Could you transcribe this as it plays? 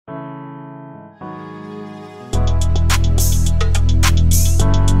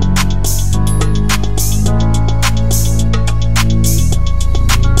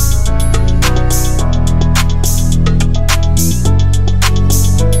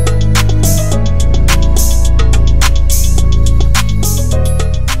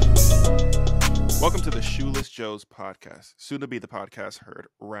Joe's podcast, soon to be the podcast heard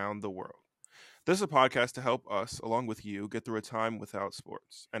around the world. This is a podcast to help us, along with you, get through a time without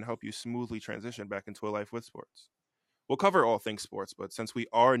sports and help you smoothly transition back into a life with sports. We'll cover all things sports, but since we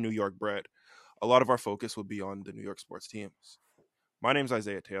are New York bred, a lot of our focus will be on the New York sports teams. My name's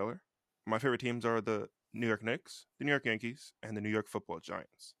Isaiah Taylor. My favorite teams are the New York Knicks, the New York Yankees, and the New York Football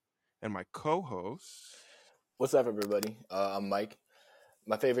Giants. And my co-host, What's up, everybody? I'm Mike.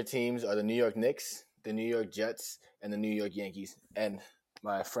 My favorite teams are the New York Knicks, the New York Jets, and the New York Yankees. And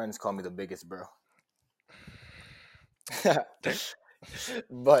my friends call me the biggest bro.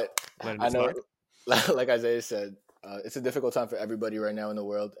 But letting I it know, slide. like Isaiah said, it's a difficult time for everybody right now in the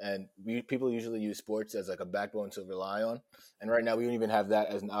world. And people usually use sports as like a backbone to rely on. And right now, we don't even have that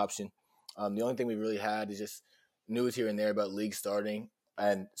as an option. The only thing we really had is just news here and there about leagues starting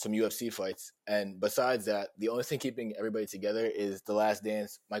and some UFC fights. And besides that, the only thing keeping everybody together is The Last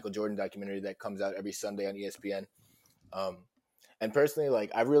Dance, Michael Jordan documentary that comes out every Sunday on ESPN. And personally, like,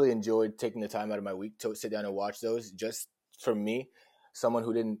 I really enjoyed taking the time out of my week to sit down and watch those. Just for me, someone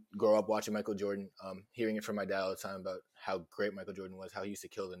who didn't grow up watching Michael Jordan, hearing it from my dad all the time about how great Michael Jordan was, how he used to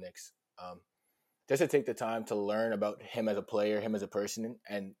kill the Knicks. Just to take the time to learn about him as a player, him as a person.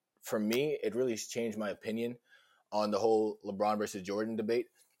 And for me, it really changed my opinion on the whole LeBron versus Jordan debate,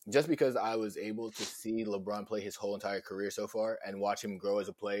 just because I was able to see LeBron play his whole entire career so far and watch him grow as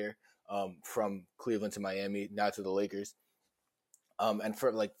a player, from Cleveland to Miami, now to the Lakers. And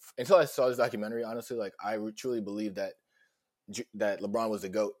for like until I saw this documentary, honestly, like I truly believe that LeBron was the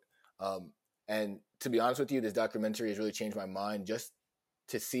GOAT. And to be honest with you, this documentary has really changed my mind just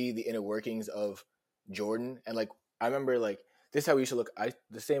to see the inner workings of Jordan. And like I remember, like, this is how we should look.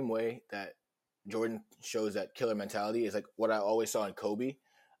 The same way that Jordan shows that killer mentality is like what I always saw in Kobe,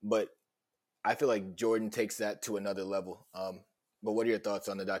 but I feel like Jordan takes that to another level. But what are your thoughts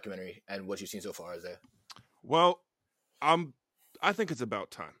on the documentary and what you've seen so far, Isaiah? Well, I think it's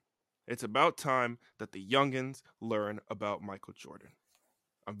about time. It's about time that the youngins learn about Michael Jordan.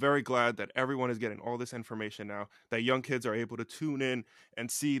 I'm very glad that everyone is getting all this information now, that young kids are able to tune in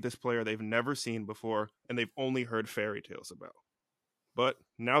and see this player they've never seen before and they've only heard fairy tales about. But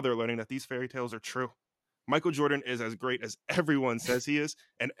now they're learning that these fairy tales are true. Michael Jordan is as great as everyone says he is,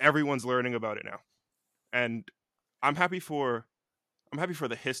 and everyone's learning about it now. And I'm happy for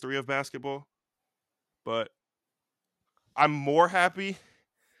the history of basketball, but I'm more happy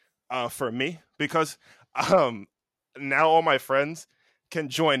for me because now all my friends can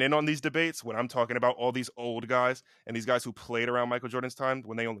join in on these debates when I'm talking about all these old guys and these guys who played around Michael Jordan's time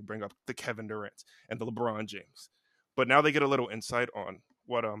when they only bring up the Kevin Durant and the LeBron James. But now they get a little insight on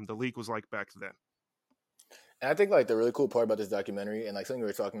what the league was like back then. And I think like the really cool part about this documentary and like something we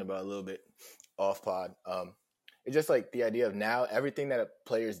were talking about a little bit off pod, it's just like the idea of now everything that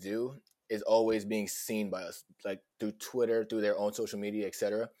players do is always being seen by us, like through Twitter, through their own social media,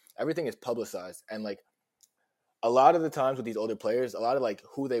 etc. Everything is publicized, and like a lot of the times with these older players, a lot of like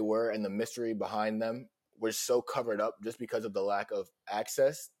who they were and the mystery behind them was so covered up just because of the lack of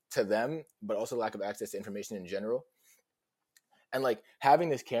access to them, but also lack of access to information in general. And like having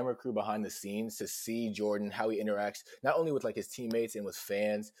this camera crew behind the scenes to see Jordan, how he interacts, not only with like his teammates and with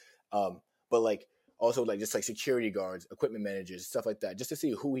fans, but like also like just like security guards, equipment managers, stuff like that, just to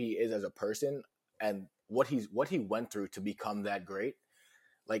see who he is as a person and what he went through to become that great.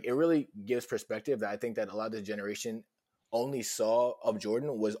 Like it really gives perspective that I think that a lot of the generation only saw of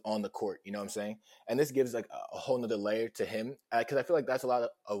Jordan was on the court. You know what I'm saying? And this gives like a whole nother layer to him, because I feel like that's a lot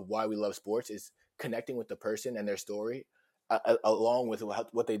of why we love sports is connecting with the person and their story, along with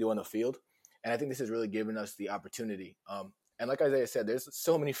what they do on the field. And I think this has really given us the opportunity. And like Isaiah said, there's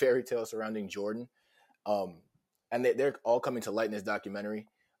so many fairy tales surrounding Jordan, and they're all coming to light in this documentary.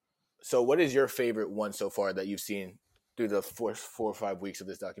 So what is your favorite one so far that you've seen through the first 4 or 5 weeks of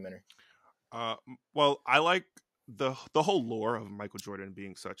this documentary? Well, I like the whole lore of Michael Jordan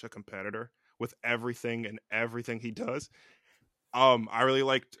being such a competitor with everything and everything he does. I really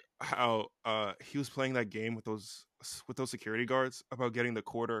liked how he was playing that game with those security guards about getting the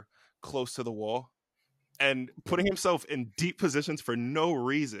quarter close to the wall and putting himself in deep positions for no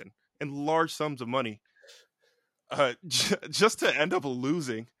reason and large sums of money, just to end up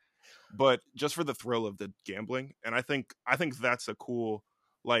losing, but just for the thrill of the gambling. And I think that's a cool,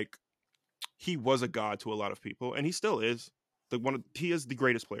 like, he was a god to a lot of people, and he still is he is the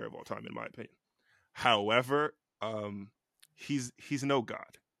greatest player of all time, in my opinion. However, he's no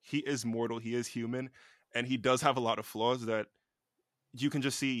god. He is mortal. He is human, and he does have a lot of flaws that you can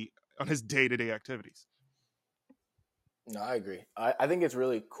just see on his day-to-day activities. No, I agree. I think it's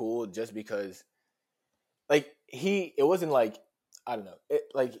really cool just because, like, it wasn't like, I don't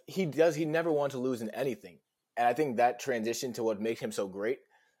know, he never wanted to lose in anything. And I think that transition to what makes him so great,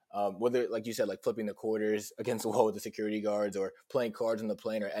 whether, like you said, like flipping the quarters against the wall with the security guards or playing cards on the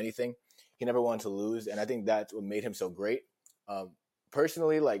plane or anything, he never wanted to lose. And I think that's what made him so great.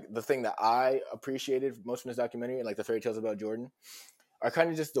 Personally, like the thing that I appreciated most from this documentary and like the fairy tales about Jordan are kind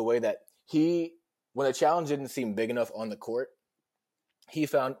of just the way that when a challenge didn't seem big enough on the court, he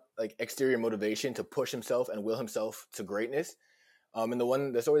found like exterior motivation to push himself and will himself to greatness. And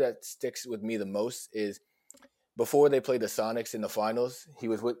the story that sticks with me the most is before they played the Sonics in the finals,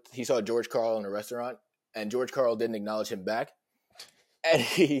 he saw George Karl in a restaurant, and George Karl didn't acknowledge him back. And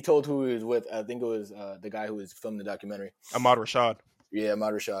he told who he was with. I think it was the guy who was filming the documentary, Ahmad Rashad. Yeah,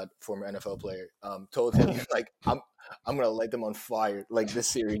 Ahmad Rashad, former NFL player, told him like I'm gonna light them on fire like this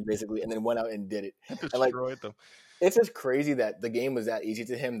series basically, and then went out and did it. And like them. It's just crazy that the game was that easy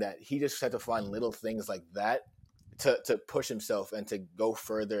to him that he just had to find little things like that to push himself and to go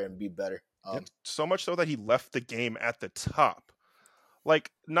further and be better. So much so that he left the game at the top.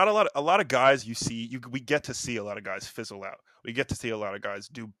 Like not a lot of guys we get to see a lot of guys fizzle out. We get to see a lot of guys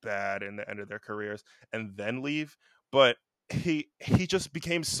do bad in the end of their careers and then leave. But he just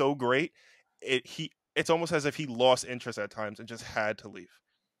became so great. It's almost as if he lost interest at times and just had to leave.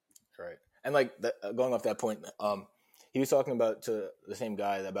 Right. And like going off that point, he was talking about to the same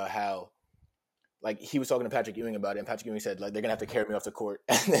guy about how, like, he was talking to Patrick Ewing about it, and Patrick Ewing said, like, they're gonna have to carry me off the court.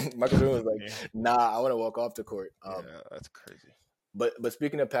 And then Michael Jordan was like, "Nah, I want to walk off the court." Yeah, that's crazy. But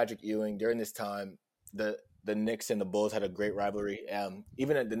speaking of Patrick Ewing, during this time, the Knicks and the Bulls had a great rivalry.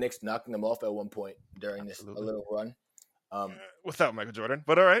 Even the Knicks knocking them off at one point during this a little run. Without Michael Jordan,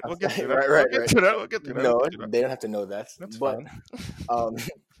 but all right, we'll get to that. We'll get to that. No, they don't have to know that. That's but, fine.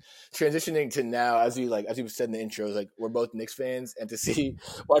 Transitioning to now, as we said in the intros, like we're both Knicks fans, and to see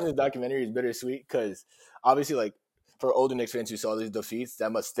watching the documentary is bittersweet because obviously, like for older Knicks fans who saw these defeats,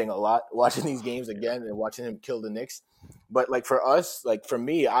 that must sting a lot watching these games again and watching him kill the Knicks. But like for us, like for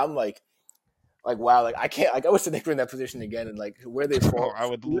me, I'm like wow, like I can't, like I wish the Knicks were in that position again, and like where they fall. I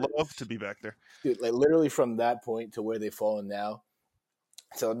would love to be back there, dude. Like literally from that point to where they've fallen now.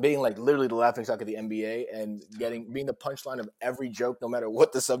 So being like literally the laughingstock of the NBA and being the punchline of every joke, no matter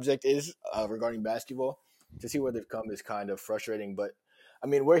what the subject is regarding basketball, to see where they've come is kind of frustrating. But I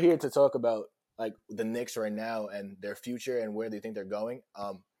mean, we're here to talk about like the Knicks right now and their future and where they think they're going.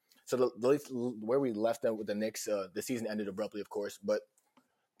 So where we left them with the Knicks, the season ended abruptly, of course, but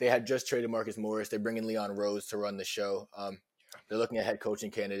they had just traded Marcus Morris. They're bringing Leon Rose to run the show. They're looking at head coaching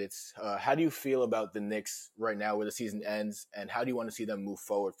candidates. How do you feel about the Knicks right now where the season ends, and how do you want to see them move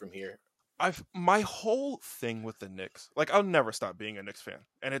forward from here? My whole thing with the Knicks, like I'll never stop being a Knicks fan,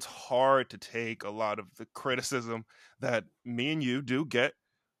 and it's hard to take a lot of the criticism that me and you do get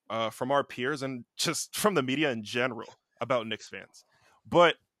from our peers and just from the media in general about Knicks fans.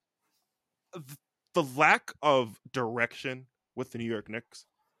 But the lack of direction with the New York Knicks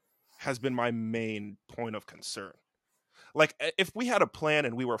has been my main point of concern. Like, if we had a plan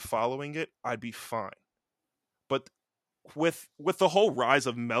and we were following it, I'd be fine. But with the whole rise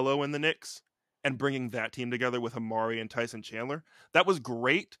of Melo in the Knicks and bringing that team together with Amari and Tyson Chandler, that was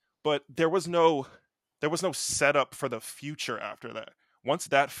great, but there was no setup for the future after that. Once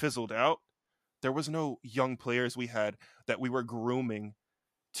that fizzled out, there was no young players we had that we were grooming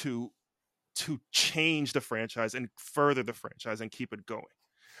to change the franchise and further the franchise and keep it going.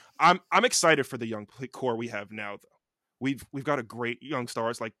 I'm excited for the young core we have now, though. We've got a great young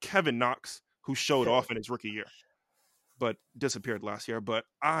stars like Kevin Knox, who showed off in his rookie year, but disappeared last year. But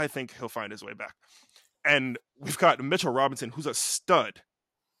I think he'll find his way back. And we've got Mitchell Robinson, who's a stud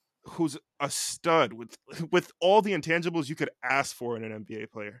with all the intangibles you could ask for in an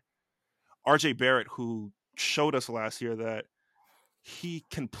NBA player. RJ Barrett, who showed us last year that he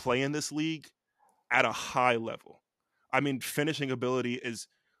can play in this league at a high level. I mean, finishing ability is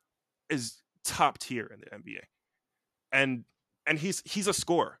top tier in the NBA. And he's a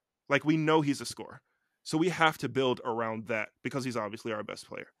scorer. Like, we know he's a scorer. So we have to build around that because he's obviously our best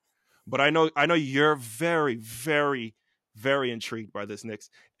player. But I know you're very, very, very intrigued by this Knicks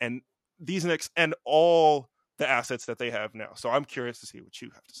and these Knicks and all the assets that they have now. So I'm curious to see what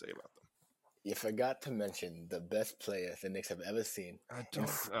you have to say about them. You forgot to mention the best player the Knicks have ever seen.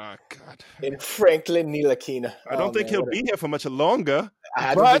 God. In Franklin Ntilikina. I don't think he'll be here for much longer.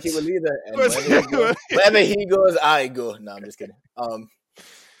 I don't think he will either. And wherever he goes, I go. No, I'm just kidding.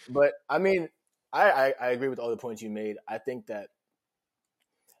 But I mean, I agree with all the points you made. I think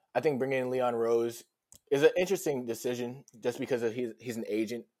bringing in Leon Rose is an interesting decision just because he's an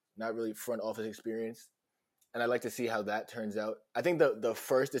agent, not really front office experience. And I'd like to see how that turns out. I think the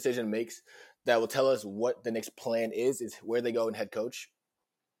first decision makes that will tell us what the next plan is where they go and head coach.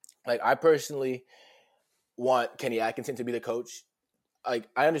 Like, I personally want Kenny Atkinson to be the coach. Like,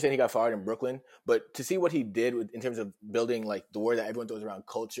 I understand he got fired in Brooklyn, but to see what he did in terms of building like the word that everyone throws around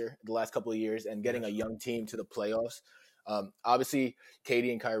culture the last couple of years and getting a young team to the playoffs. Obviously,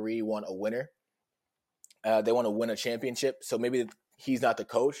 Katie and Kyrie want a winner. They want to win a championship, so maybe he's not the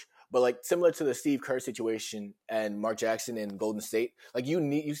coach. But like similar to the Steve Kerr situation and Mark Jackson in Golden State, like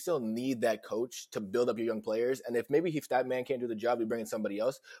you still need that coach to build up your young players. And if that man can't do the job, you bring in somebody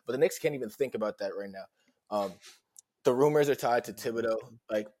else. But the Knicks can't even think about that right now. The rumors are tied to Thibodeau.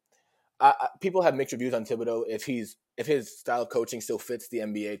 Like people have mixed reviews on Thibodeau if his style of coaching still fits the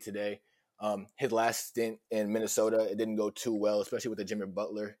NBA today. His last stint in Minnesota, it didn't go too well, especially with the Jimmy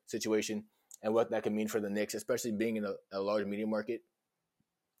Butler situation and what that can mean for the Knicks, especially being in a large media market.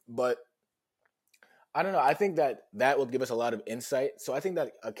 But I don't know. I think that will give us a lot of insight. So I think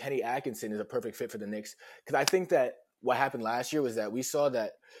that Kenny Atkinson is a perfect fit for the Knicks because I think that what happened last year was that we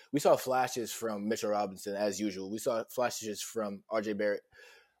saw flashes from Mitchell Robinson as usual. We saw flashes from RJ Barrett.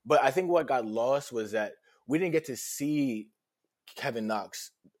 But I think what got lost was that we didn't get to see Kevin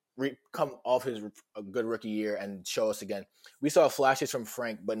Knox come off his good rookie year and show us again. We saw flashes from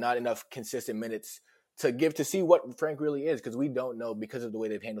Frank, but not enough consistent minutes to see what Frank really is because we don't know because of the way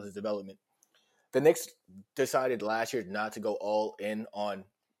they've handled his development. The Knicks decided last year not to go all in on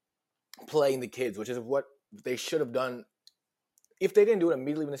playing the kids, which is what they should have done if they didn't do it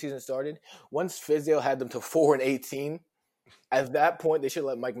immediately when the season started. Once Fizdale had them to 4-18, at that point they should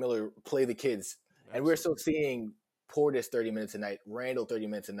let Mike Miller play the kids. Absolutely. And we're still seeing Portis 30 minutes a night, Randall 30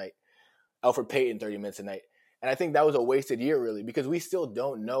 minutes a night, Alfred Payton 30 minutes a night. And I think that was a wasted year, really, because we still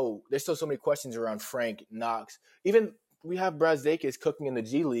don't know. There's still so many questions around Frank, Knox. Even we have Brazdeikis cooking in the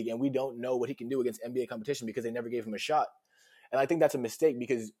G League, and we don't know what he can do against NBA competition because they never gave him a shot. And I think that's a mistake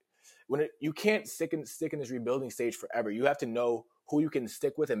because you can't stick in this rebuilding stage forever. You have to know who you can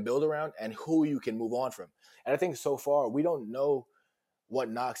stick with and build around and who you can move on from. And I think so far we don't know what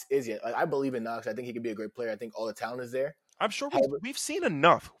Knox is yet. Like, I believe in Knox. I think he could be a great player. I think all the talent is there. I'm sure we've seen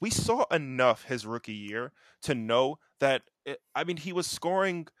enough. We saw enough his rookie year to know that, he was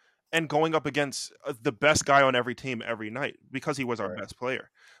scoring and going up against the best guy on every team every night because he was our best player.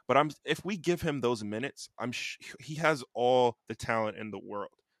 But if we give him those minutes, he has all the talent in the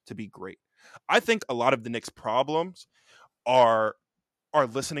world to be great. I think a lot of the Knicks' problems are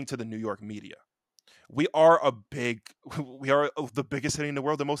listening to the New York media. We are the biggest city in the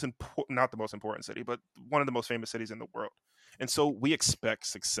world, not the most important city, but one of the most famous cities in the world. And so we expect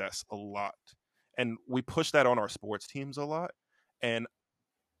success a lot. And we push that on our sports teams a lot. And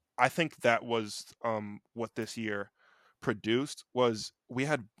I think that was what this year produced was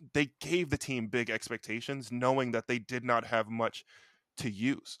they gave the team big expectations, knowing that they did not have much to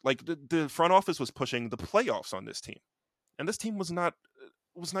use. Like the front office was pushing the playoffs on this team. And this team was not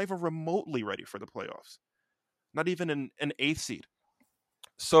even remotely ready for the playoffs, not even an eighth seed.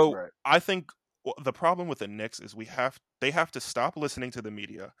 So I think the problem with the Knicks is they have to stop listening to the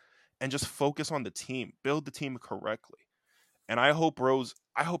media and just focus on the team, build the team correctly. And I hope Rose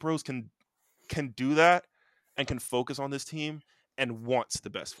can do that and can focus on this team and wants the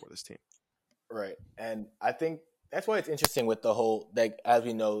best for this team. Right. And I think that's why it's interesting with the whole, like, as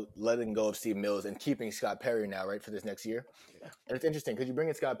we know, letting go of Steve Mills and keeping Scott Perry now, right, for this next year. Yeah. And it's interesting because you bring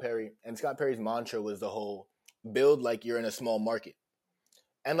in Scott Perry, and Scott Perry's mantra was the whole build like you're in a small market.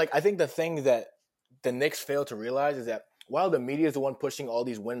 And, like, I think the thing that the Knicks fail to realize is that while the media is the one pushing all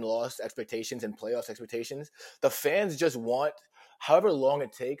these win-loss expectations and playoffs expectations, the fans just want however long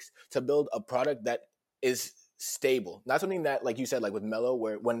it takes to build a product that is stable. Not something that, like you said, like with Melo,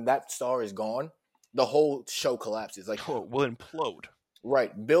 where when that star is gone, the whole show collapses. Like, will implode.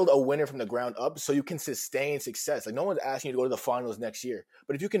 Right. Build a winner from the ground up so you can sustain success. Like, no one's asking you to go to the finals next year.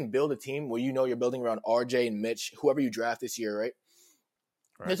 But if you can build a team where you know you're building around RJ and Mitch, whoever you draft this year, right?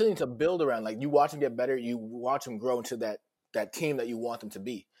 There's something to build around. Like, you watch them get better. You watch them grow into that team that you want them to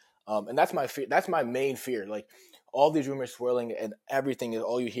be. And that's my fear. That's my main fear. Like, all these rumors swirling and everything is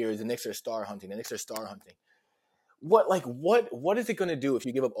all you hear is the Knicks are star hunting. The Knicks are star hunting. What is it going to do if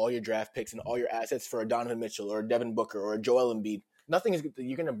you give up all your draft picks and all your assets for a Donovan Mitchell or a Devin Booker or a Joel Embiid? Nothing is.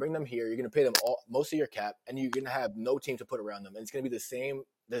 You're going to bring them here. You're going to pay them most of your cap, and you're going to have no team to put around them, and it's going to be the same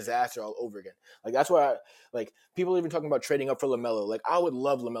disaster all over again. Like, that's why, people are even talking about trading up for LaMelo. Like, I would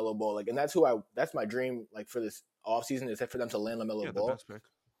love LaMelo Ball. Like, and that's my dream. Like, for this offseason is for them to land LaMelo Ball. The best pick.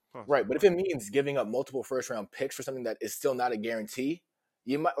 Right, but if it means giving up multiple first round picks for something that is still not a guarantee,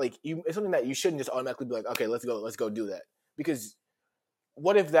 you might it's something that you shouldn't just automatically be like, okay, let's go do that. Because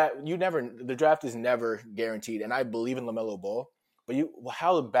what if the draft is never guaranteed, and I believe in LaMelo Ball, but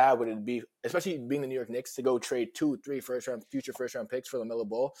how bad would it be, especially being the New York Knicks, to go trade 2-3 future first round picks for LaMelo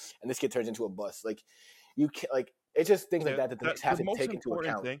Ball, and this kid turns into a bust? Like, You can't like it's just things like Yeah, that the Knicks have the to most take into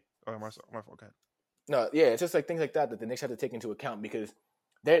important account. thing. Oh, my fault. Go ahead. No, yeah, it's just like things like that the Knicks have to take into account because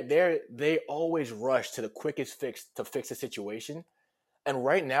they always rush to the quickest fix to fix a situation, and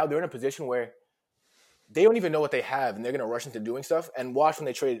right now they're in a position where they don't even know what they have, and they're going to rush into doing stuff. And watch when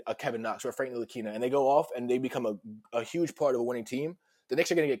they trade a Kevin Knox or a Frank Ntilikina, and they go off and they become a huge part of a winning team. The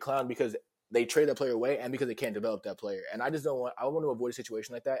Knicks are going to get clowned because they trade that player away and because they can't develop that player. And I just don't want. I want to avoid a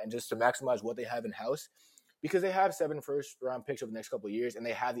situation like that and just to maximize what they have in house because they have 7 first-round picks over the next couple of years, and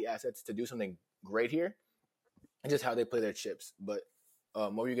they have the assets to do something great here. And just how they play their chips. But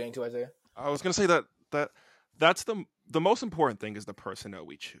what were you getting to, Isaiah? I was gonna say that's the most important thing is the personnel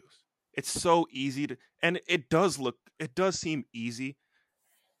we choose. It's so easy to, and it does seem easy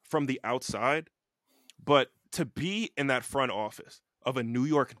from the outside, but to be in that front office of a New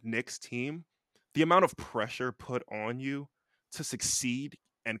York Knicks team, the amount of pressure put on you to succeed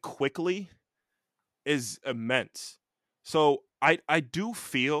and quickly is immense. So I do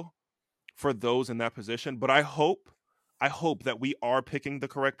feel for those in that position, but I hope that we are picking the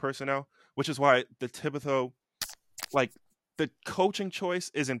correct personnel, which is why the Thibodeau, like the coaching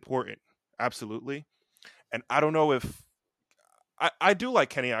choice is important, absolutely. And I don't know if I do like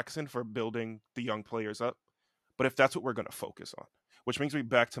Kenny Atkinson for building the young players up, but if that's what we're going to focus on, which brings me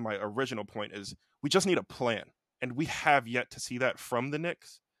back to my original point, is we just need a plan, and we have yet to see that from the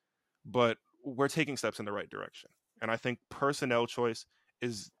Knicks, but we're taking steps in the right direction, and I think personnel choice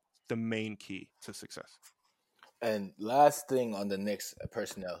is the main key to success. And last thing on the Knicks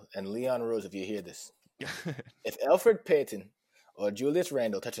personnel, and Leon Rose, if you hear this, if Elfrid Payton or Julius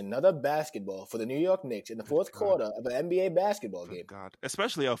Randle touch another basketball for the New York Knicks in the fourth quarter of an NBA basketball game, God,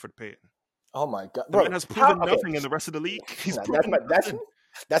 especially Elfrid Payton. Oh my God, bro! The man has proven nothing in the rest of the league. He's proven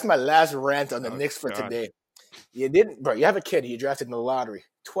that's my last rant on the Knicks for today. You didn't, bro. You have a kid you drafted in the lottery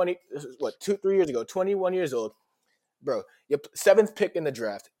 3 years ago, 21 years old, bro. Your 7th pick in the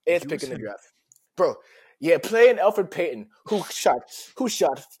draft, 8th pick in the draft, bro. Yeah, playing Elfrid Payton, who shot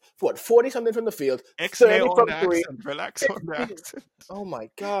what 40 something from the field, 30 from 3. Relax on the accent. Oh my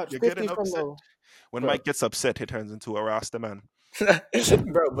God, you're 50 from the. When Mike gets upset, he turns into a Rasta man.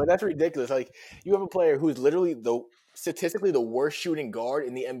 Bro, but that's ridiculous. Like, you have a player who's literally statistically the worst shooting guard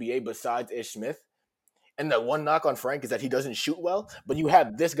in the NBA besides Ish Smith. And the one knock on Frank is that he doesn't shoot well, but you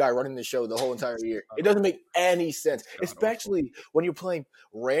have this guy running the show the whole entire year. It doesn't make any sense, especially when you're playing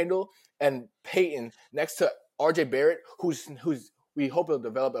Randle and Payton next to RJ Barrett, who's we hope he'll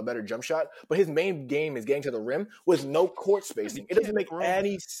develop a better jump shot, but his main game is getting to the rim with no court spacing. It doesn't make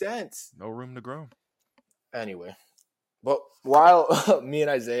any sense. No room to grow. Anyway, but while me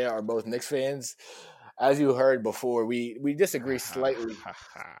and Isaiah are both Knicks fans, as you heard before, we disagree slightly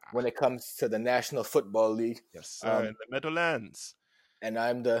when it comes to the National Football League. Yes, sir, in the Meadowlands. And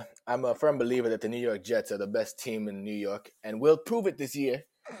I'm a firm believer that the New York Jets are the best team in New York, and we'll prove it this year.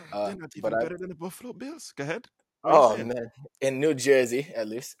 They're not even better than the Buffalo Bills. Go ahead. Man, in New Jersey at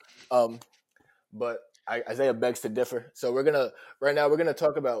least. But Isaiah begs to differ. So we're gonna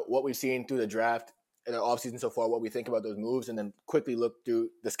talk about what we've seen through the draft in the offseason so far, what we think about those moves, and then quickly look through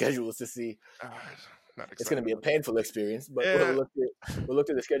the schedules to see. It's going to be a painful experience, but we'll look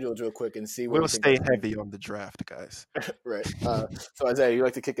through the schedules real quick and see. We'll stay heavy on the draft, guys. Right. So Isaiah, you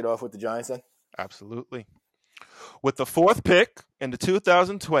like to kick it off with the Giants then? Absolutely. With the 4th pick in the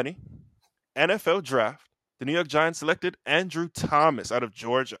 2020 NFL Draft, the New York Giants selected Andrew Thomas out of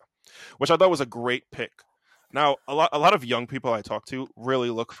Georgia, which I thought was a great pick. Now, a lot of young people I talk to really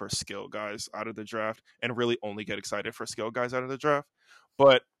look for skill guys out of the draft and really only get excited for skill guys out of the draft.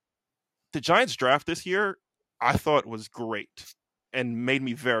 But the Giants draft this year, I thought was great and made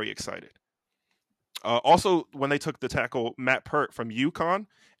me very excited. Also, when they took the tackle Matt Pert from UConn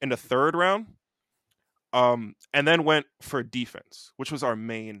in the 3rd round, and then went for defense, which was our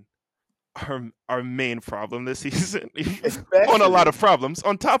main problem this season. On a lot of problems,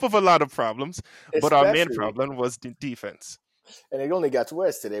 on top of a lot of problems, but our main problem was the defense. And it only got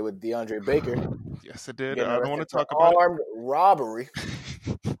worse today with DeAndre Baker. Yes, it did. I don't want to talk about armed robbery.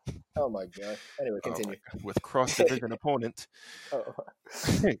 Oh my God. Anyway, continue. With cross-division opponent.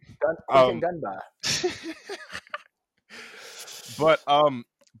 Done by. But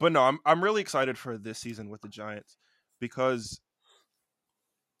no, I'm really excited for this season with the Giants because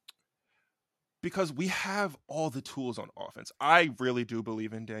we have all the tools on offense. I really do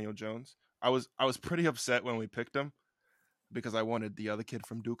believe in Daniel Jones. I was pretty upset when we picked him because I wanted the other kid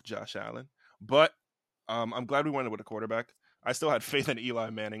from Duke, Josh Allen. But I'm glad we went with a quarterback. I still had faith in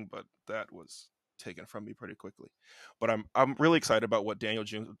Eli Manning, but that was taken from me pretty quickly. But I'm really excited about what Daniel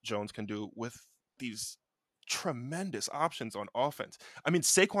Jones can do with these tremendous options on offense. I mean,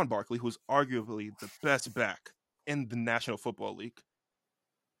 Saquon Barkley, who's arguably the best back in the National Football League.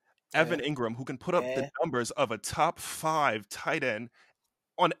 Evan Eh, Ingram, who can put up the eh. numbers of a top 5 tight end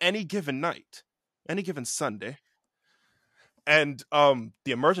on any given night, any given Sunday. And the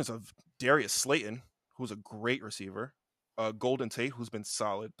emergence of Darius Slayton, who's a great receiver, Golden Tate, who's been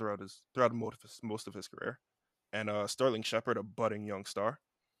solid throughout most of his career, and Sterling Shepard, a budding young star.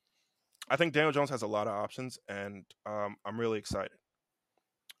 I think Daniel Jones has a lot of options, and I'm really excited.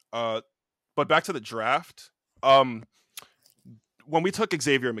 But back to the draft. When we took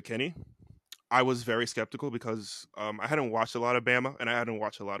Xavier McKinney, I was very skeptical because I hadn't watched a lot of Bama, and I hadn't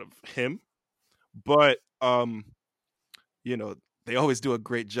watched a lot of him. But they always do a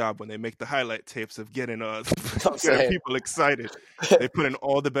great job when they make the highlight tapes of getting people excited. They put in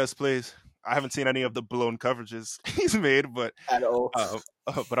all the best plays. I haven't seen any of the blown coverages he's made, but At all.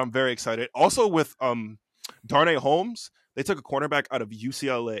 but I'm very excited. Also with Darnay Holmes, they took a cornerback out of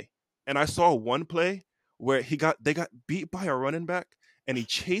UCLA, and I saw one play where they got beat by a running back, and he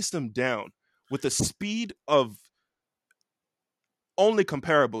chased him down with the speed of only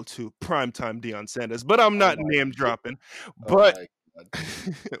comparable to primetime Deion Sanders, but I'm not name dropping. But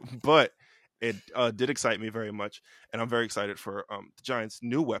but it did excite me very much, and I'm very excited for the Giants'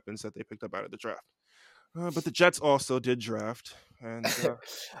 new weapons that they picked up out of the draft. But the Jets also did draft, and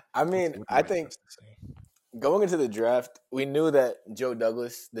I mean, I think going into the draft, we knew that Joe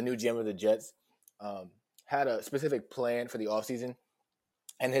Douglas, the new GM of the Jets, had a specific plan for the offseason,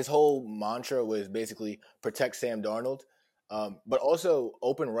 and his whole mantra was basically protect Sam Darnold, but also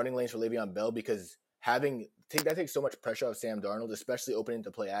open running lanes for Le'Veon Bell, because that takes so much pressure off Sam Darnold, especially opening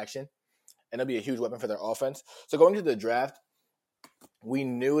to play action, and that'll be a huge weapon for their offense. So going to the draft, we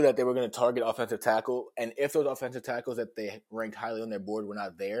knew that they were going to target offensive tackle, and if those offensive tackles that they ranked highly on their board were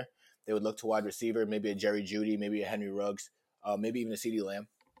not there, they would look to wide receiver, maybe a Jerry Jeudy, maybe a Henry Ruggs, maybe even a CeeDee Lamb.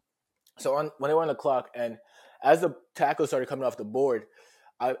 So when they were on the clock, and as the tackles started coming off the board,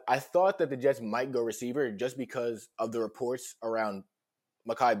 I thought that the Jets might go receiver just because of the reports around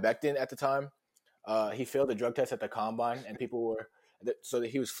Mekhi Becton at the time. He failed the drug test at the combine, and so that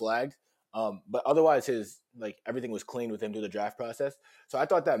he was flagged. But otherwise, everything was clean with him through the draft process. So I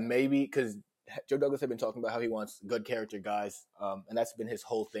thought that maybe, because Joe Douglas had been talking about how he wants good character guys, and that's been his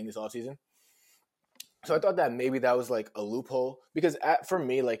whole thing this offseason. So I thought that maybe that was like a loophole, because for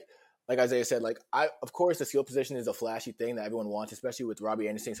me, like Isaiah said, of course the skill position is a flashy thing that everyone wants, especially with Robbie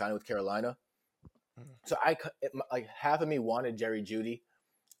Anderson signing with Carolina. So half of me wanted Jerry Jeudy,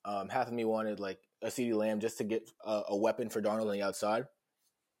 half of me wanted like a CeeDee Lamb just to get a weapon for Darnold on the outside.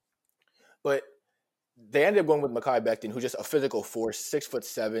 But they ended up going with Mekhi Becton, who's just a physical force,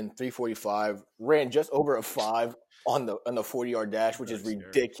 6'7", 345, ran just over a 5 on the 40-yard dash, which is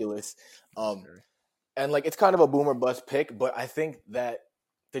ridiculous. And it's kind of a boomer bust pick, but I think that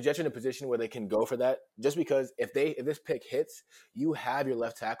the Jets are in a position where they can go for that, just because if this pick hits, you have your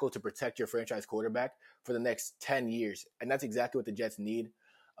left tackle to protect your franchise quarterback for the next 10 years. And that's exactly what the Jets need,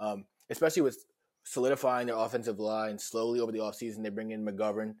 especially with solidifying their offensive line slowly over the offseason. They bring in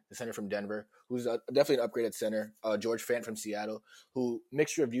McGovern, the center from Denver, who's definitely an upgrade at center. George Fant from Seattle, who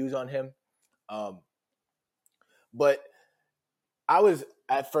mixed reviews on him. But I was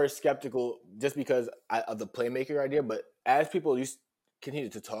at first skeptical just because of the playmaker idea. But as people continue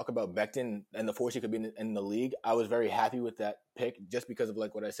to talk about Becton and the force he could be in the league, I was very happy with that pick just because of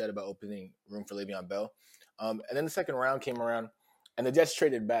what I said about opening room for Le'Veon Bell. And then the second round came around, and the Jets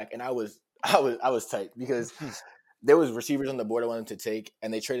traded back, and I was tight because there was receivers on the board I wanted to take,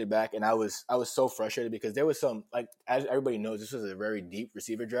 and they traded back, and I was so frustrated because there was some, as everybody knows, this was a very deep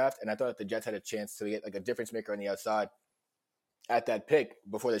receiver draft, and I thought the Jets had a chance to get a difference maker on the outside at that pick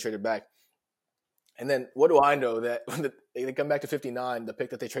before they traded back. And then what do I know that when they come back to 59, the pick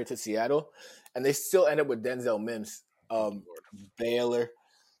that they trade to Seattle, and they still end up with Denzel Mims, Baylor.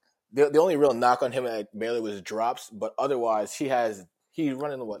 The only real knock on him at Baylor was drops, but otherwise he's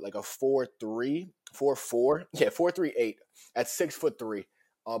running a 4.3, 4.4, 4.38 at 6'3".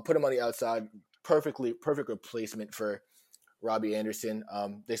 Put him on the outside, perfect replacement for Robbie Anderson.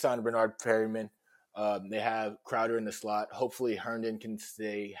 They signed Bernard Perryman. They have Crowder in the slot. Hopefully Herndon can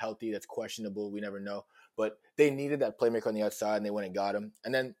stay healthy. That's questionable. We never know. But they needed that playmaker on the outside, and they went and got him.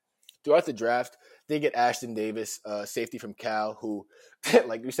 And then throughout the draft, they get Ashton Davis, safety from Cal, who,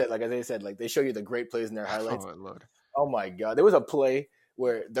 like you said, like Isaiah said, they show you the great plays in their highlights. Oh, Lord. Oh, my God. There was a play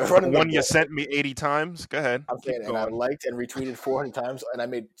where they're running one you sent me 80 times. Go ahead. I'm saying, and I liked and retweeted 400 times, and I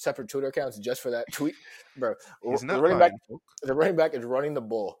made separate Twitter accounts just for that tweet. Bro, the running back is running the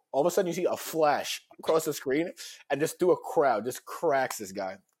ball. All of a sudden, you see a flash across the screen, and just through a crowd, just cracks this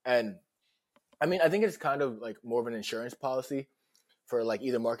guy. And I mean, I think it's kind of like more of an insurance policy for like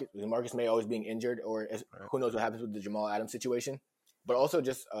either Marcus May always being injured, or who knows what happens with the Jamal Adams situation. But also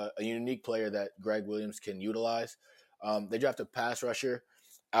just a unique player that Greg Williams can utilize. They draft a pass rusher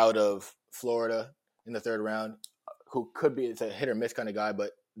out of Florida in the third round, who could be, it's a hit or miss kind of guy,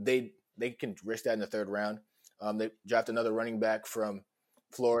 but they can risk that in the third round. They draft another running back from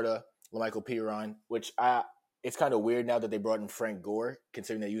Florida, Lamichael Pirine, which it's kind of weird now that they brought in Frank Gore,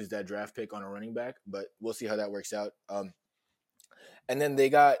 considering they used that draft pick on a running back, but we'll see how that works out. And then they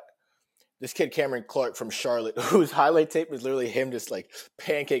got this kid, Cameron Clark from Charlotte, whose highlight tape was literally him just like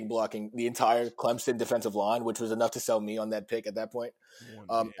pancake blocking the entire Clemson defensive line, which was enough to sell me on that pick at that point.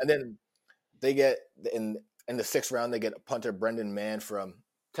 And then they get in the sixth round, they get punter Brendan Mann from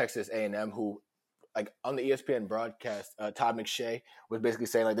Texas A&M, who, like, on the ESPN broadcast, Todd McShay was basically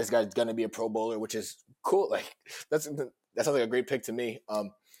saying like this guy's gonna be a Pro Bowler, which is cool. Like that sounds like a great pick to me.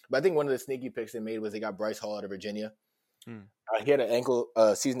 But I think one of the sneaky picks they made was they got Bryce Hall out of Virginia. He had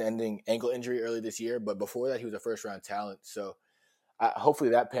an season-ending ankle injury early this year, but before that, he was a first-round talent. So hopefully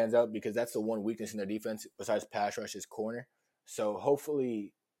that pans out, because that's the one weakness in their defense besides pass rush is corner. So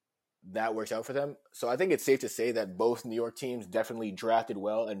hopefully that works out for them. So I think it's safe to say that both New York teams definitely drafted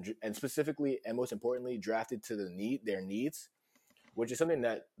well, and specifically and most importantly drafted to their needs, which is something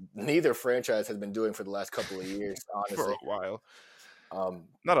that neither franchise has been doing for the last couple of years, honestly. For a while.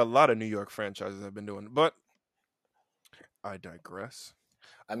 Not a lot of New York franchises have been doing, but I digress.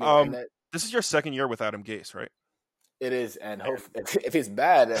 I mean, this is your second year with Adam Gase, right? It is, and if it's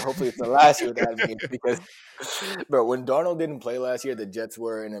bad, hopefully it's the last year with Adam Gase, because, bro, when Darnold didn't play last year, the Jets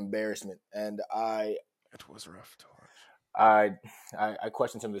were an embarrassment, and it was rough to watch. I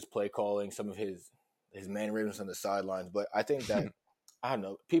questioned some of his play calling, some of his mannerisms on the sidelines, but I think that I don't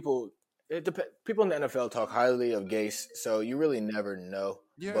know, people in the NFL talk highly of Gase, so you really never know.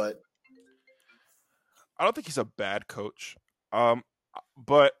 Yeah. But I don't think he's a bad coach.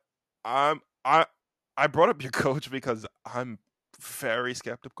 But I brought up your coach because I'm very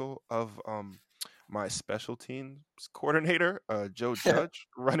skeptical of my special teams coordinator, Joe Judge,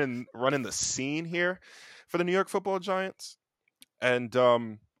 running the scene here for the New York Football Giants. And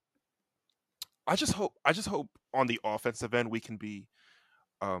I just hope on the offensive end we can be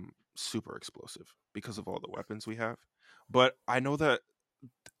super explosive because of all the weapons we have. But I know that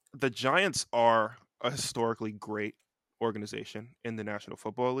the Giants are a historically great organization in the National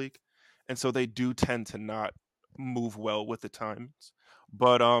Football League, and so they do tend to not move well with the times.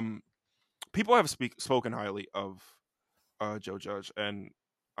 But people have spoken highly of Joe Judge, and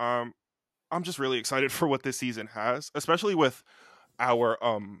I'm just really excited for what this season has, especially with our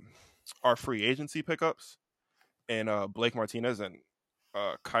free agency pickups and Blake Martinez and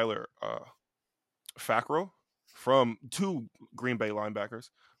Kyler Fackrell from two Green Bay linebackers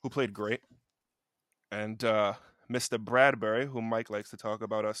who played great. And Mr. Bradbury, who Mike likes to talk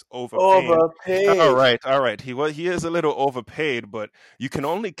about us overpaid. All right. He is a little overpaid, but you can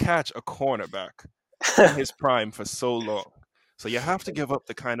only catch a cornerback in his prime for so long. So you have to give up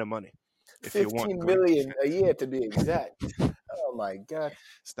the kind of money if you want. $15 million a year to be exact. Oh my God!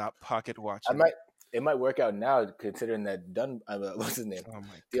 Stop pocket watching. It might work out now, considering that what's his name? Oh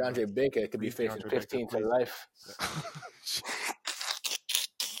DeAndre Baker could be facing 15 to life.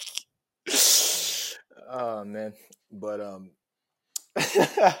 Oh man, but all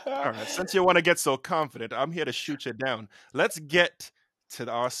right. Since you want to get so confident, I'm here to shoot you down. Let's get to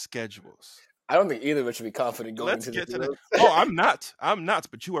our schedules. I don't think either of us should be confident going into the Oh, I'm not.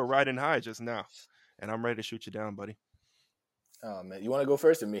 But you were riding high just now, and I'm ready to shoot you down, buddy. Oh man, you want to go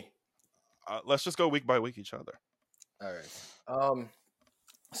first or me? Let's just go week by week each other. All right.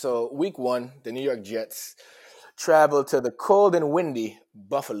 So week 1, the New York Jets travel to the cold and windy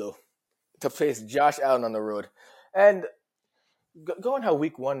Buffalo to face Josh Allen on the road. And going how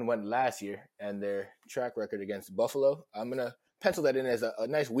week 1 went last year and their track record against Buffalo, I'm going to pencil that in as a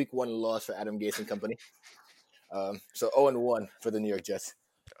nice week 1 loss for Adam Gase and company. So 0-1 for the New York Jets.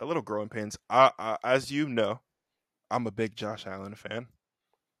 A little growing pains. As you know, I'm a big Josh Allen fan.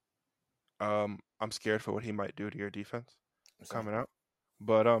 I'm scared for what he might do to your defense coming out,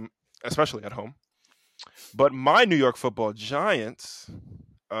 but especially at home. But my New York Football Giants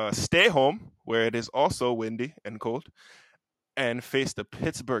stay home, where it is also windy and cold, and face the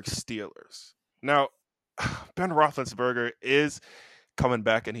Pittsburgh Steelers. Now, Ben Roethlisberger is coming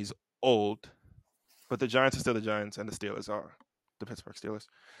back, and he's old, but the Giants are still the Giants, and the Steelers are the Pittsburgh Steelers.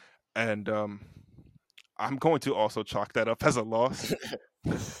 And I'm going to also chalk that up as a loss.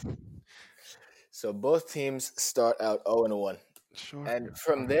 So both teams start out 0-1. Sure. And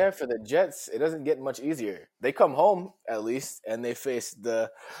from there, for the Jets, it doesn't get much easier. They come home, at least, and they face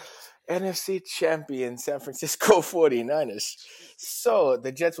the NFC champion San Francisco 49ers. So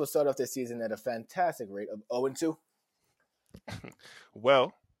the Jets will start off the season at a fantastic rate of 0-2.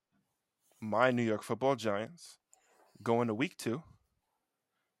 Well, my New York Football Giants go into week 2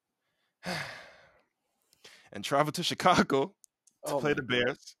 and travel to Chicago to Oh play my the God.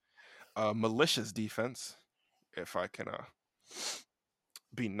 Bears. Malicious defense, if I can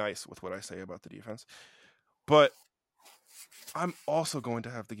be nice with what I say about the defense. But I'm also going to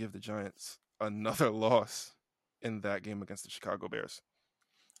have to give the Giants another loss in that game against the Chicago Bears.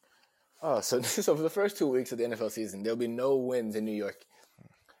 Oh, so for the first 2 weeks of the NFL season, there'll be no wins in New York.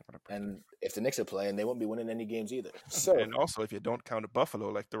 And if the Knicks are playing, they won't be winning any games either. So, And also, if you don't count Buffalo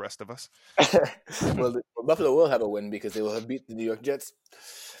like the rest of us. Buffalo will have a win because they will have beat the New York Jets.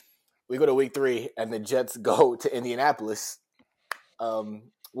 We go to week 3, and the Jets go to Indianapolis,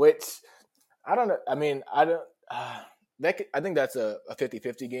 which I don't know. I mean, I don't. I think that's a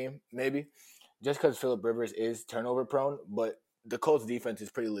 50-50 game, maybe, just because Phillip Rivers is turnover prone, but the Colts defense is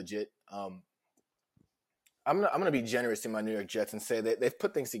pretty legit. I'm gonna be generous to my New York Jets and say that they've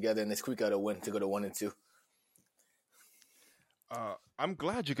put things together and they squeak out a win to go to 1-2. I'm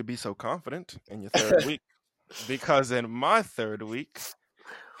glad you could be so confident in your third week, because in my third week,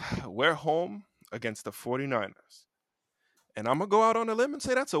 we're home against the 49ers. And I'm going to go out on a limb and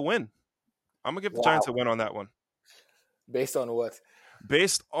say that's a win. I'm going to give the Giants a win on that one. Based on what?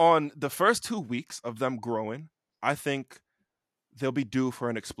 Based on the first 2 weeks of them growing, I think they'll be due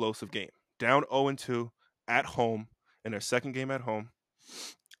for an explosive game. Down 0-2 at home in their second game at home.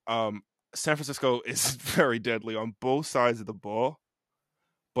 San Francisco is very deadly on both sides of the ball,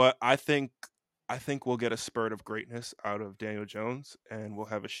 but I think we'll get a spurt of greatness out of Daniel Jones, and we'll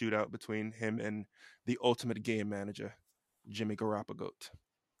have a shootout between him and the ultimate game manager, Jimmy Garoppolo.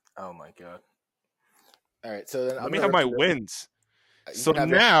 Oh my God! All right, so then Let me have my wins. So have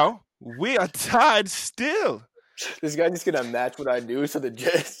now we are tied still. This guy's just gonna match what I do, so the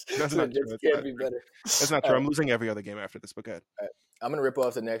Jets, That's so not the Jets true. can't be better. That's not true. I'm losing every other game after this, but go ahead. I'm gonna rip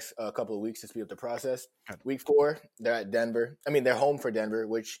off the next couple of weeks to speed up the process. Good. Week 4, they're at Denver. I mean, they're home for Denver,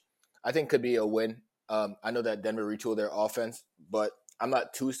 which I think could be a win. I know that Denver retooled their offense, but I'm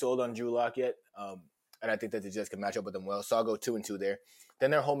not too sold on Drew Lock yet. And I think that the Jets can match up with them well. So I'll go 2-2 there. Then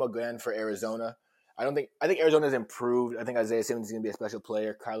they're home again for Arizona. I think Arizona's improved. I think Isaiah Simmons is going to be a special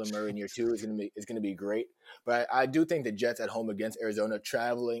player. Kyler Murray in year 2 is going to be great. But I do think the Jets at home against Arizona,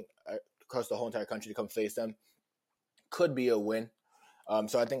 traveling across the whole entire country to come face them, could be a win.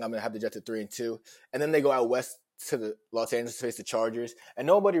 So I think I'm going to have the Jets at 3-2. And then they go out west to the Los Angeles to face the Chargers. And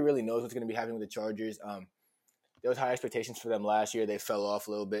nobody really knows what's going to be happening with the Chargers. There was high expectations for them last year. They fell off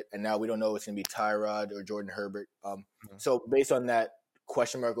a little bit. And now we don't know if it's going to be Tyrod or Jordan Herbert. So based on that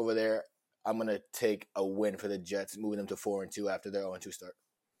question mark over there, I'm going to take a win for the Jets, moving them to 4-2 after their 0-2 start.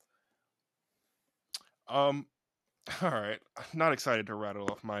 All right. I'm not excited to rattle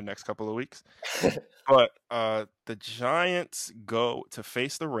off my next couple of weeks. But the Giants go to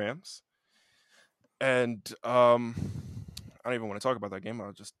face the Rams. And I don't even want to talk about that game.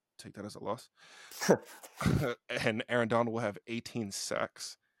 I'll just take that as a loss. And Aaron Donald will have 18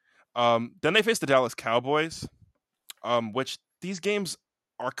 sacks. Then they face the Dallas Cowboys, which these games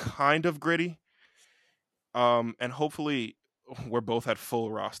are kind of gritty. And hopefully we're both at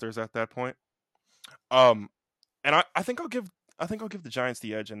full rosters at that point. And I think I'll give the Giants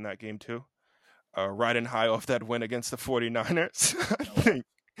the edge in that game too. Riding high off that win against the 49ers.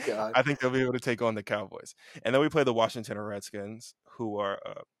 I think they'll be able to take on the Cowboys. And then we play the Washington Redskins, who are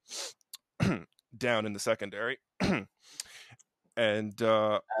down in the secondary. And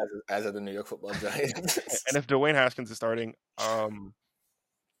as of the New York Football Giants. And if Dwayne Haskins is starting,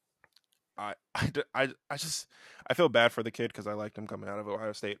 I feel bad for the kid because I liked him coming out of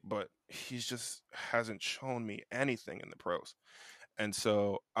Ohio State, but he just hasn't shown me anything in the pros. And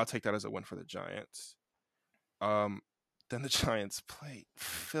so I'll take that as a win for the Giants. Then the Giants play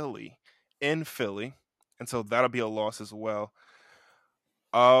Philly in Philly, and so that'll be a loss as well.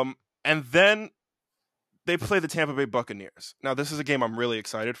 And then they play the Tampa Bay Buccaneers. Now, this is a game I'm really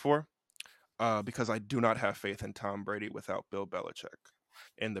excited for because I do not have faith in Tom Brady without Bill Belichick.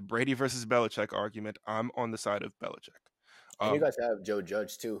 In the Brady versus Belichick argument, I'm on the side of Belichick. And you guys have Joe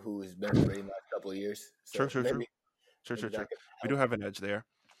Judge, too, who's been with Brady the last couple of years. So True. Maybe We do have an edge there.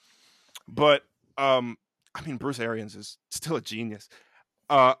 But, I mean, Bruce Arians is still a genius.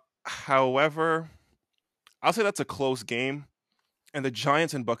 However, I'll say that's a close game. And the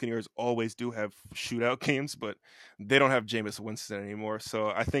Giants and Buccaneers always do have shootout games, but they don't have Jameis Winston anymore. So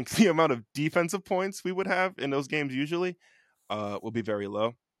I think the amount of defensive points we would have in those games usually will be very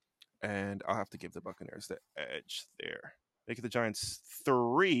low. And I'll have to give the Buccaneers the edge there. Make the Giants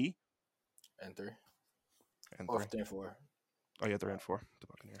 3 and 3, and or 3. 3 and 4. Oh yeah, 3 and 4. The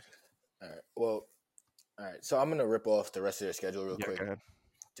Buccaneers. All right. Well, all right. So I'm gonna rip off the rest of their schedule real Yeah, quick, go ahead.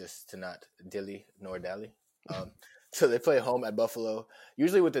 just to not dilly nor dally. So they play home at Buffalo.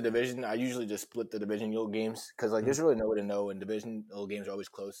 Usually with the division, I usually just split the divisional games because like there's really no way to know, and divisional games are always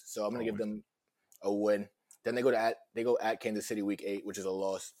close. So I'm gonna give them a win. Then they go at Kansas City week 8, which is a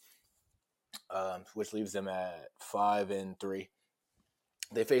loss, which leaves them at 5-3.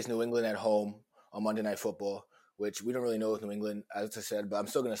 They face New England at home on Monday Night Football, which we don't really know with New England, as I said, but I'm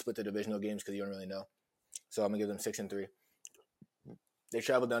still gonna split the divisional games because you don't really know. So I'm gonna give them 6-3. They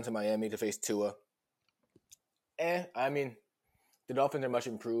travel down to Miami to face Tua. I mean, the Dolphins are much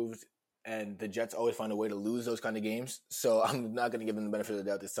improved, and the Jets always find a way to lose those kind of games. So I'm not going to give them the benefit of the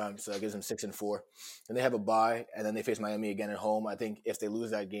doubt this time. So that gives them 6-4. And they have a bye, and then they face Miami again at home. I think if they lose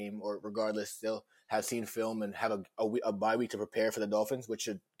that game, or regardless, they'll have seen film and have a bye week to prepare for the Dolphins, which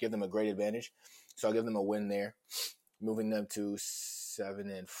should give them a great advantage. So I'll give them a win there, moving them to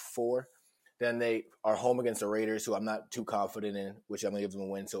 7-4. Then they are home against the Raiders, who I'm not too confident in, which I'm going to give them a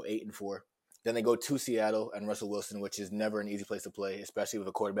win. So 8-4. Then they go to Seattle and Russell Wilson, which is never an easy place to play, especially with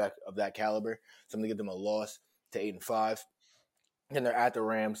a quarterback of that caliber. So I'm going to give them a loss to 8-5. Then they're at the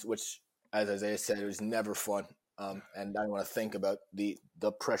Rams, which, as Isaiah said, is never fun. And I don't want to think about the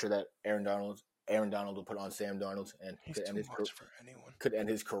pressure that Aaron Donald will put on Sam Darnold, and could end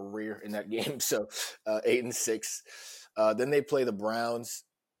his career in that game. So 8-6. Then they play the Browns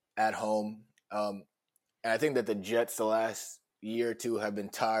at home. And I think that the Jets, the last year or two, have been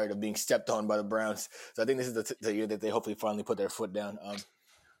tired of being stepped on by the Browns. So I think this is the year that they hopefully finally put their foot down.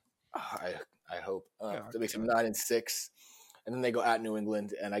 I hope. That makes them 9-6. And then they go at New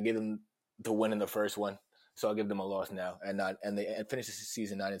England, and I give them the win in the first one. So I'll give them a loss now. And they finish the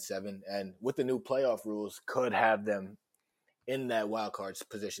season 9-7. And with the new playoff rules, could have them in that wild cards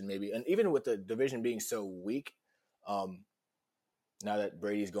position maybe. And even with the division being so weak, now that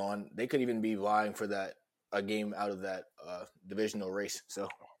Brady's gone, they could even be vying for a game out of that divisional race. So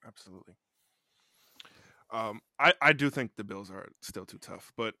absolutely. I do think the Bills are still too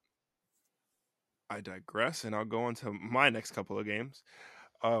tough, but I digress, and I'll go on to my next couple of games.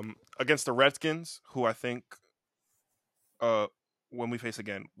 Against the Redskins, who I think when we face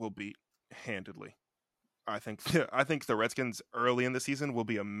again will beat handedly. I think the Redskins early in the season will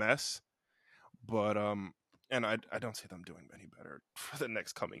be a mess, but and I don't see them doing any better for the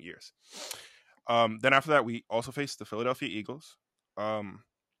next coming years. Then after that, we also face the Philadelphia Eagles. I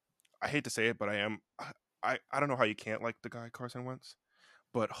hate to say it, but I don't know how you can't like the guy Carson Wentz,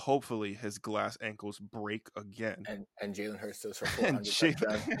 but hopefully his glass ankles break again. And Jalen Hurts throws for 400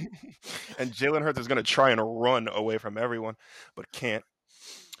 touchdowns. And Jalen Hurts is going to try and run away from everyone, but can't.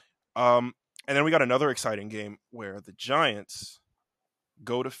 And then we got another exciting game where the Giants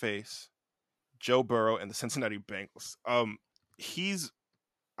go to face Joe Burrow and the Cincinnati Bengals. He's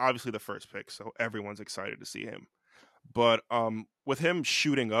obviously the first pick, so everyone's excited to see him. But with him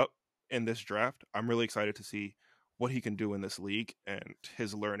shooting up in this draft, I'm really excited to see what he can do in this league and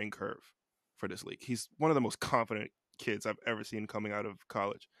his learning curve for this league. He's one of the most confident kids I've ever seen coming out of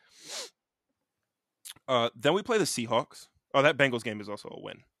college. Then we play the Seahawks. Oh, that Bengals game is also a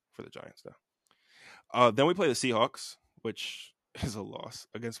win for the Giants, though. Then we play the Seahawks, which is a loss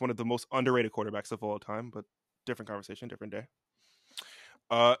against one of the most underrated quarterbacks of all time, but different conversation, different day.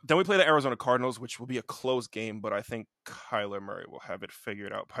 Then we play the Arizona Cardinals, which will be a close game, but I think Kyler Murray will have it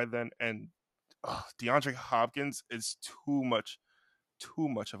figured out by then. And DeAndre Hopkins is too much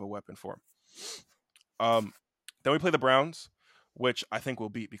of a weapon for him. Then we play the Browns, which I think we'll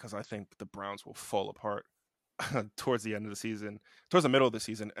beat because I think the Browns will fall apart towards the end of the season, towards the middle of the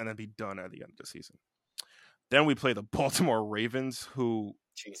season, and then be done at the end of the season. Then we play the Baltimore Ravens, who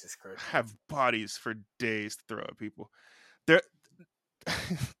Jesus Christ have bodies for days to throw at people. Their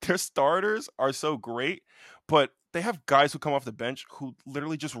starters are so great, but they have guys who come off the bench who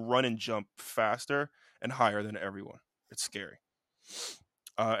literally just run and jump faster and higher than everyone. It's scary.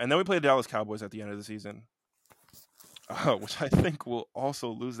 And then we play the Dallas Cowboys at the end of the season, which I think will also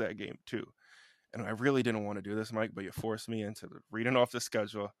lose that game too. And I really didn't want to do this, Mike, but you forced me into reading off the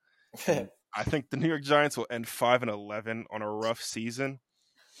schedule. I think the New York Giants will end 5-11 on a rough season.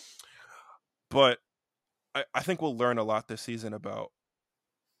 But I think we'll learn a lot this season about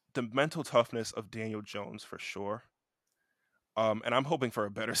the mental toughness of Daniel Jones for sure. And I'm hoping for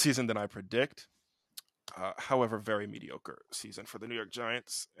a better season than I predict. However, very mediocre season for the New York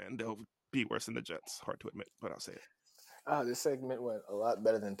Giants, and they'll be worse than the Jets. Hard to admit, but I'll say it. This segment went a lot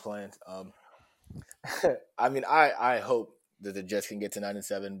better than planned. I mean, I hope that the Jets can get to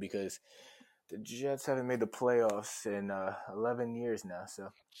 9-7 because the Jets haven't made the playoffs in 11 years now. So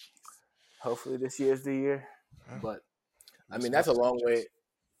Hopefully this year is the year. Well, But I we'll see mean, what that's a the long way. Celtics.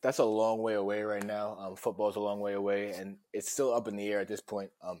 That's a long way away right now. Football's a long way away, and it's still up in the air at this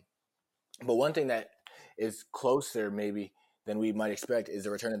point. But one thing that is closer, maybe, than we might expect is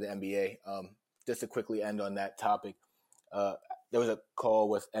the return of the NBA. Just to quickly end on that topic, uh, there was a call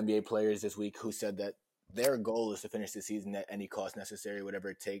with NBA players this week who said that their goal is to finish the season at any cost necessary, whatever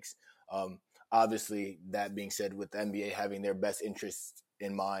it takes. Um, Obviously, that being said, with the NBA having their best interests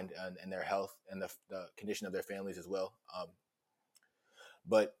in mind and their health and the condition of their families as well.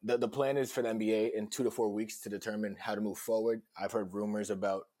 But the plan is for the NBA in 2 to 4 weeks to determine how to move forward. I've heard rumors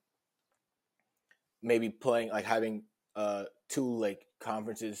about maybe playing like having two like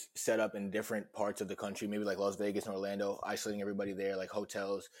conferences set up in different parts of the country, maybe like Las Vegas and Orlando, isolating everybody there, like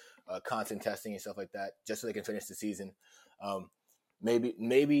hotels, constant testing and stuff like that, just so they can finish the season. Um,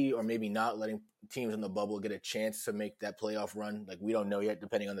 maybe or maybe not letting teams in the bubble get a chance to make that playoff run. Like we don't know yet,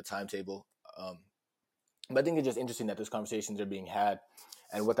 depending on the timetable. But I think it's just interesting that those conversations are being had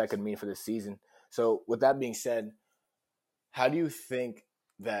and what that could mean for this season. So with that being said, how do you think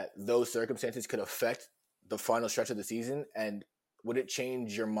that those circumstances could affect the final stretch of the season? And would it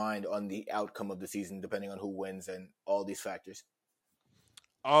change your mind on the outcome of the season depending on who wins and all these factors?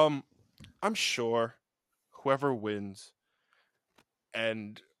 Um, I'm sure whoever wins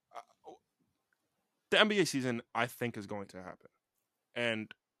and the NBA season, I think, is going to happen.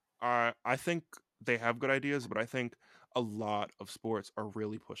 And I think they have good ideas, but I think a lot of sports are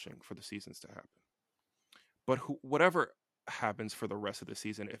really pushing for the seasons to happen. But whatever happens for the rest of the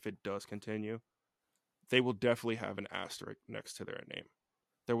season, if it does continue, they will definitely have an asterisk next to their name.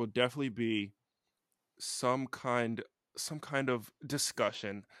 There will definitely be some kind some kind of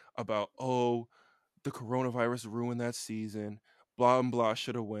discussion about, oh, the coronavirus ruined that season, blah and blah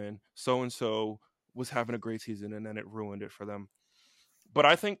should have won, so and so was having a great season and then it ruined it for them. But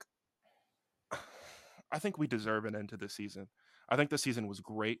I think we deserve an end to this season. I think the season was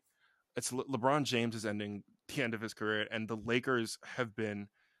great. It's LeBron James is ending the end of his career, and the Lakers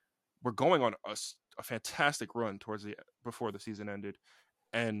we're going on a fantastic run towards the before the season ended.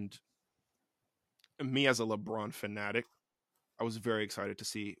 And me as a LeBron fanatic, I was very excited to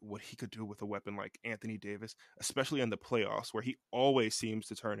see what he could do with a weapon like Anthony Davis, especially in the playoffs where he always seems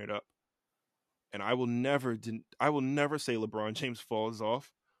to turn it up. And I will never say LeBron James falls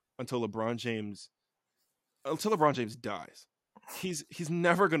off until LeBron James dies. He's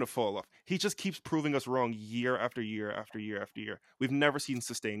never going to fall off. He just keeps proving us wrong year after year after year after year. We've never seen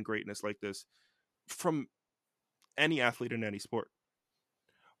sustained greatness like this from any athlete in any sport.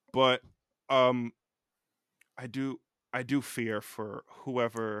 But um I do I do fear for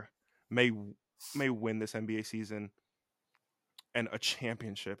whoever may may win this NBA season and a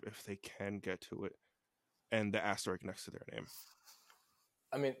championship if they can get to it, and the asterisk next to their name.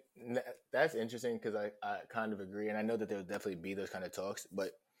 I mean, that's interesting because I kind of agree. And I know that there will definitely be those kind of talks.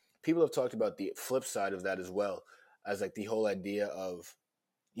 But people have talked about the flip side of that as well, as like the whole idea of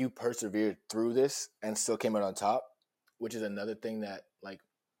you persevered through this and still came out on top, which is another thing that like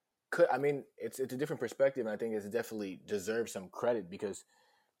could I mean it's a different perspective, and I think it's definitely deserves some credit because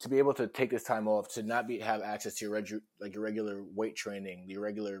to be able to take this time off, to not be have access to your regular weight training, your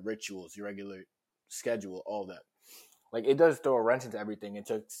regular rituals, your regular schedule, all that. Like it does throw a wrench into everything, and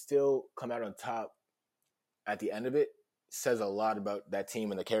to still come out on top at the end of it says a lot about that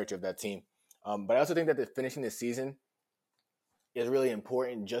team and the character of that team. But I also think that the finishing the season is really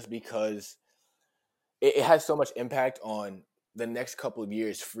important just because it has so much impact on the next couple of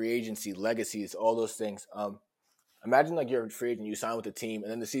years, free agency, legacies, all those things. Imagine like you're a free agent, you sign with the team,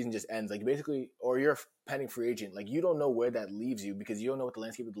 and then the season just ends. Like basically, or you're a pending free agent. Like you don't know where that leaves you because you don't know what the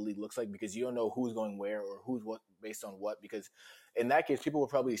landscape of the league looks like because you don't know who's going where or who's what based on what. Because in that case, people will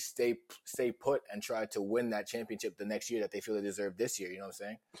probably stay put and try to win that championship the next year that they feel they deserve this year. You know what I'm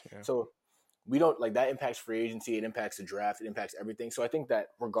saying? Yeah. So we don't like that impacts free agency. It impacts the draft. It impacts everything. So I think that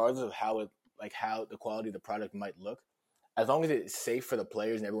regardless of how the quality of the product might look, as long as it's safe for the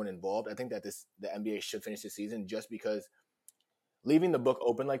players and everyone involved, I think that the NBA should finish the season just because leaving the book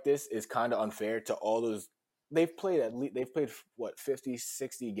open like this is kind of unfair to all those they've played what 50,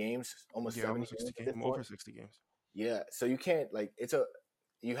 60 games, almost Yeah, 70 almost 60 games at this games, point. over 60 games. Yeah, so you can't like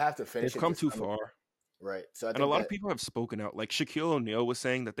you have to They've finish it come this too time, far. right? So I And a think lot of that people have spoken out. Like Shaquille O'Neal was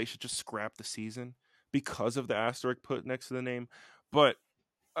saying that they should just scrap the season because of the asterisk put next to the name. But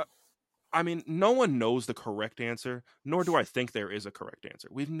uh, I mean, no one knows the correct answer, nor do I think there is a correct answer.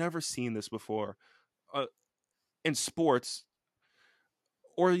 We've never seen this before in sports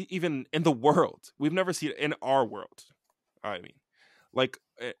or even in the world. We've never seen it in our world. I mean, Like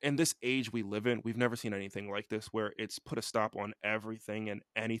in this age we live in, we've never seen anything like this, where it's put a stop on everything and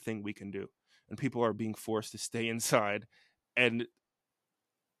anything we can do, and people are being forced to stay inside and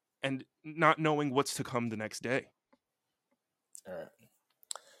not knowing what's to come the next day. All right.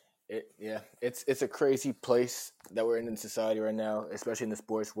 It's a crazy place that we're in society right now, especially in the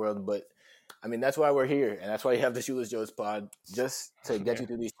sports world. But I mean, that's why we're here, and that's why you have the Shoeless Joes pod, just to get you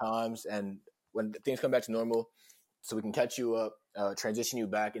through these times, and when things come back to normal, so we can catch you up, transition you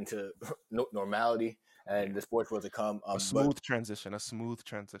back into normality and the sports world to come. A smooth transition. A smooth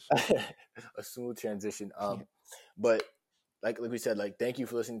transition. But like we said, like, thank you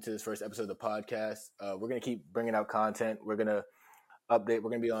for listening to this first episode of the podcast. We're gonna keep bringing out content. We're gonna update. We're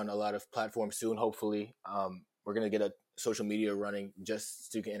going to be on a lot of platforms soon, hopefully. We're going to get a social media running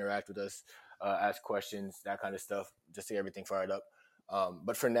just so you can interact with us, ask questions, that kind of stuff, just to get everything fired up.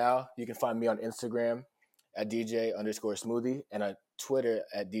 But for now, you can find me on Instagram at DJ_smoothie and on Twitter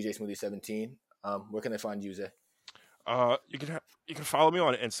at DJSmoothie17. Where can I find you, Zay? You can follow me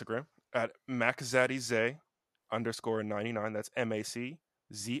on Instagram at MacZaddyZay _99. That's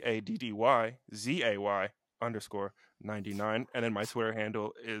MacZaddyZay_99, and then my Twitter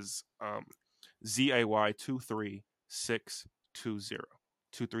handle is ZAY23620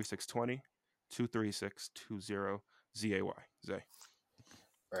 23620 23620 ZAY Zay.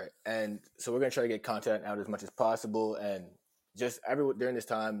 Right, and so we're gonna try to get content out as much as possible, and just everyone during this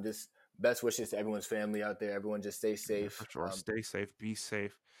time, just best wishes to everyone's family out there. Everyone just stay safe. For sure, stay safe, be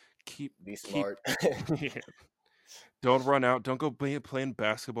safe, be smart. Don't run out. Don't go playing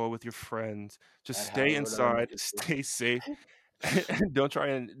basketball with your friends. Just stay inside. Stay safe. And don't try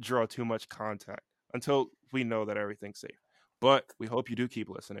and draw too much contact until we know that everything's safe. But we hope you do keep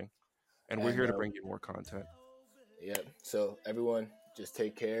listening. And we're here to bring you more content. Yeah. So everyone, just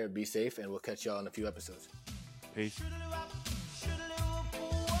take care, be safe, and we'll catch y'all in a few episodes. Peace.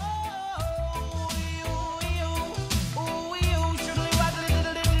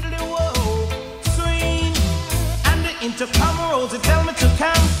 Intercom Rosie tell me to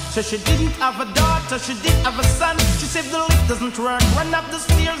come. So she didn't have a daughter, she did have a son. She said if the lift doesn't work, run up the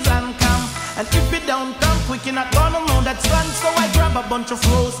stairs and come. And if you don't come quick, you're not gonna know that's fun. So I grab a bunch of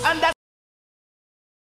rose and that